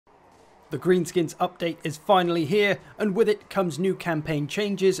The Greenskins update is finally here, and with it comes new campaign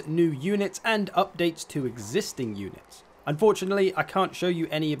changes, new units, and updates to existing units. Unfortunately, I can't show you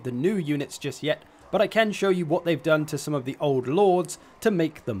any of the new units just yet, but I can show you what they've done to some of the old lords to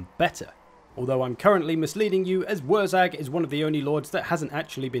make them better. Although I'm currently misleading you, as Wurzag is one of the only lords that hasn't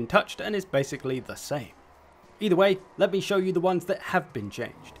actually been touched and is basically the same. Either way, let me show you the ones that have been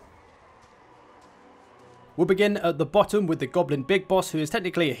changed. We'll begin at the bottom with the Goblin Big Boss, who is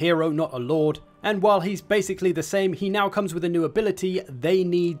technically a hero, not a lord, and while he's basically the same, he now comes with a new ability, They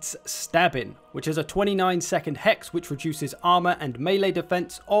Needs Stabbing, which is a 29-second hex which reduces armor and melee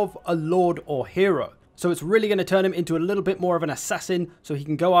defense of a lord or hero. So it's really going to turn him into a little bit more of an assassin, so he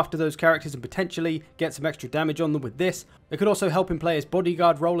can go after those characters and potentially get some extra damage on them with this. It could also help him play his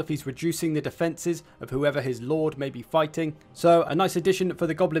bodyguard role if he's reducing the defenses of whoever his lord may be fighting. So a nice addition for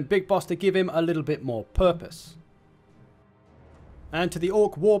the Goblin Big Boss to give him a little bit more purpose. And to the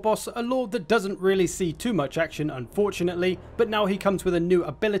Orc War Boss, a lord that doesn't really see too much action unfortunately, but now he comes with a new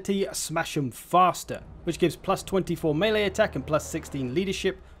ability, Smash 'em Faster, which gives plus 24 melee attack and plus 16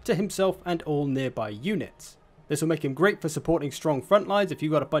 leadership to himself and all nearby units. This will make him great for supporting strong front lines. If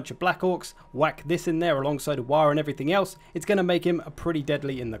you've got a bunch of Black Orcs, whack this in there alongside a Wire and everything else, it's going to make him pretty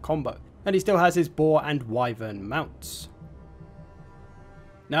deadly in the combo. And he still has his Boar and Wyvern mounts.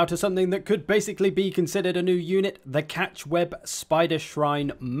 Now to something that could basically be considered a new unit, the Catchweb Spider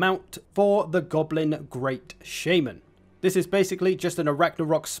Shrine mount for the Goblin Great Shaman. This is basically just an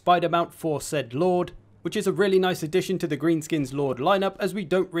Arachnarok spider mount for said lord, which is a really nice addition to the Greenskins Lord lineup, as we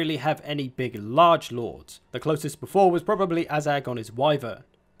don't really have any big large lords. The closest before was probably Azag on his Wyvern.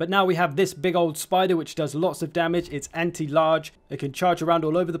 But now we have this big old spider which does lots of damage, it's anti-large, it can charge around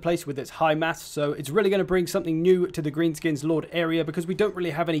all over the place with its high mass, so it's really going to bring something new to the Greenskins Lord area because we don't really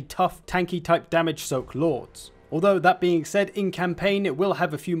have any tough, tanky type damage soak lords. Although that being said, in campaign it will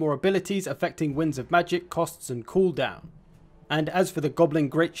have a few more abilities affecting Winds of Magic, costs and cooldown. And as for the Goblin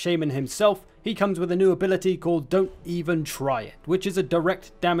Great Shaman himself, he comes with a new ability called Don't Even Try It, which is a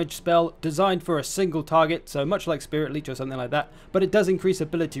direct damage spell designed for a single target, so much like Spirit Leech or something like that, but it does increase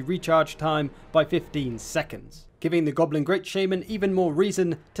ability recharge time by 15 seconds, giving the Goblin Great Shaman even more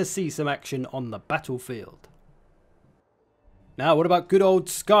reason to see some action on the battlefield. Now what about good old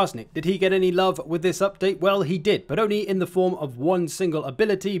Skarsnik? Did he get any love with this update? Well, he did, but only in the form of one single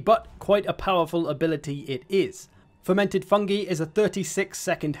ability, but quite a powerful ability it is. Fermented Fungi is a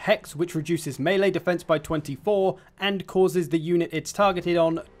 36-second hex which reduces melee defense by 24 and causes the unit it's targeted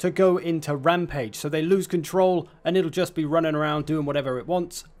on to go into rampage, so they lose control and it'll just be running around doing whatever it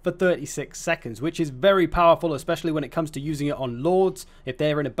wants for 36 seconds, which is very powerful, especially when it comes to using it on lords. If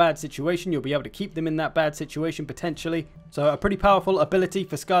they're in a bad situation, you'll be able to keep them in that bad situation potentially. So a pretty powerful ability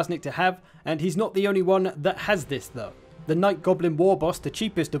for Skarsnik to have, and he's not the only one that has this though. The Night Goblin War Boss, the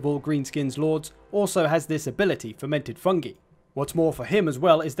cheapest of all Greenskins lords, also has this ability, Fermented Fungi. What's more for him as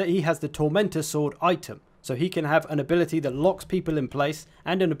well is that he has the Tormentor Sword item, so he can have an ability that locks people in place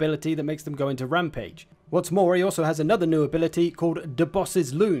and an ability that makes them go into rampage. What's more, he also has another new ability called De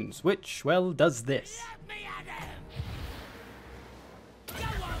Boss's Loons, which, well, does this.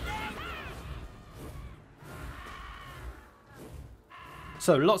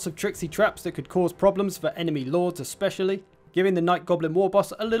 So lots of tricksy traps that could cause problems for enemy lords especially, giving the Night Goblin War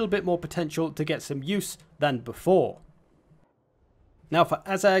Boss a little bit more potential to get some use than before. Now for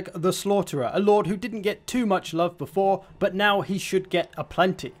Azag the Slaughterer, a lord who didn't get too much love before, but now he should get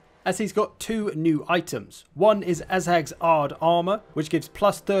aplenty, as he's got two new items. One is Azag's Ard Armor, which gives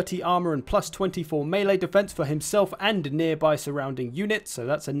plus 30 armor and plus 24 melee defense for himself and nearby surrounding units, so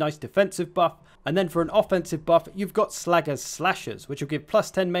that's a nice defensive buff. And then for an offensive buff, you've got Slagger's Slashers, which will give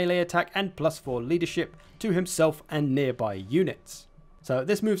plus 10 melee attack and plus 4 leadership to himself and nearby units. So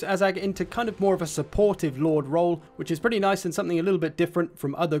this moves Azag into kind of more of a supportive lord role, which is pretty nice and something a little bit different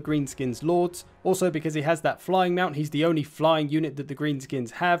from other Greenskins lords. Also because he has that flying mount, he's the only flying unit that the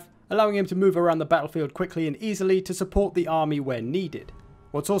Greenskins have, allowing him to move around the battlefield quickly and easily to support the army where needed.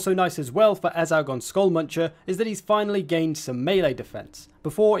 What's also nice as well for Azag on Skullmuncher is that he's finally gained some melee defense.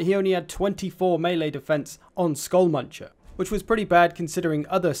 Before, he only had 24 melee defense on Skullmuncher, which was pretty bad considering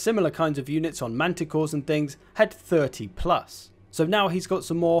other similar kinds of units on Manticores and things had 30 plus. So now he's got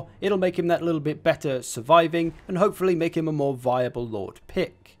some more, it'll make him that little bit better surviving and hopefully make him a more viable lord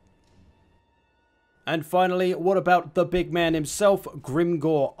pick. And finally, what about the big man himself,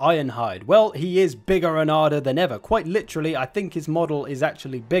 Grimgor Ironhide? Well, he is bigger and harder than ever. Quite literally, I think his model is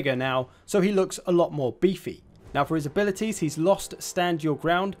actually bigger now, so he looks a lot more beefy. Now for his abilities, he's lost Stand Your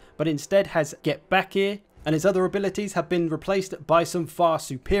Ground, but instead has Get Back Here, and his other abilities have been replaced by some far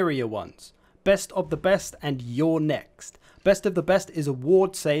superior ones. Best of the Best and You're Next. Best of the best is a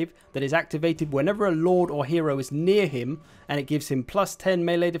ward save that is activated whenever a lord or hero is near him, and it gives him plus 10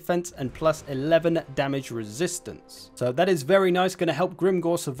 melee defense and plus 11 damage resistance. So that is very nice, going to help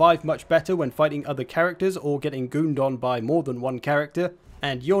Grimgor survive much better when fighting other characters or getting gooned on by more than one character.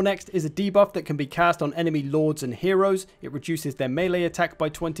 And your next is a debuff that can be cast on enemy lords and heroes. It reduces their melee attack by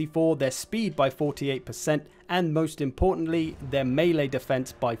 24, their speed by 48%, and most importantly, their melee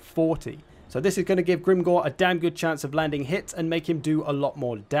defense by 40. So this is going to give Grimgor a damn good chance of landing hits and make him do a lot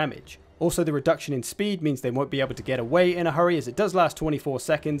more damage. Also, the reduction in speed means they won't be able to get away in a hurry, as it does last 24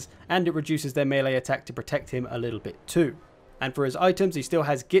 seconds, and it reduces their melee attack to protect him a little bit too. And for his items, he still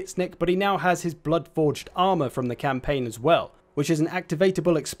has Gitsnik, but he now has his Blood-Forged armor from the campaign as well, which is an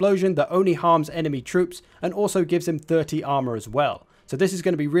activatable explosion that only harms enemy troops and also gives him 30 armor as well. So this is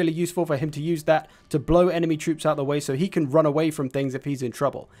going to be really useful for him to use that to blow enemy troops out of the way so he can run away from things if he's in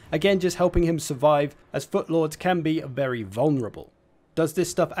trouble. Again, just helping him survive, as Footlords can be very vulnerable. Does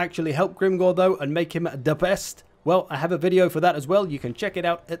this stuff actually help Grimgor though and make him the best? Well, I have a video for that as well. You can check it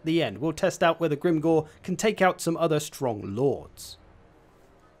out at the end. We'll test out whether Grimgor can take out some other strong lords.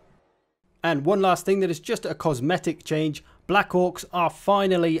 And one last thing that is just a cosmetic change. Black Orcs are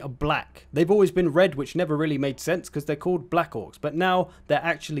finally black. They've always been red, which never really made sense because they're called Black Orcs, but now they're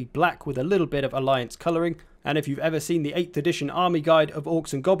actually black with a little bit of Alliance colouring. And if you've ever seen the 8th edition army guide of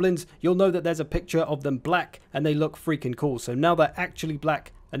Orcs and Goblins, you'll know that there's a picture of them black and they look freaking cool. So now they're actually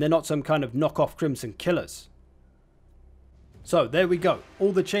black and they're not some kind of knockoff Crimson killers. So there we go.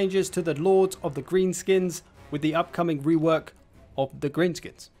 All the changes to the Lords of the Greenskins with the upcoming rework of the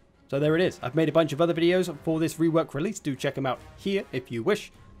Greenskins. So there it is. I've made a bunch of other videos for this rework release. Do check them out here if you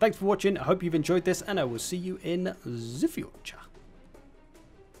wish. Thanks for watching. I hope you've enjoyed this and I will see you in the future.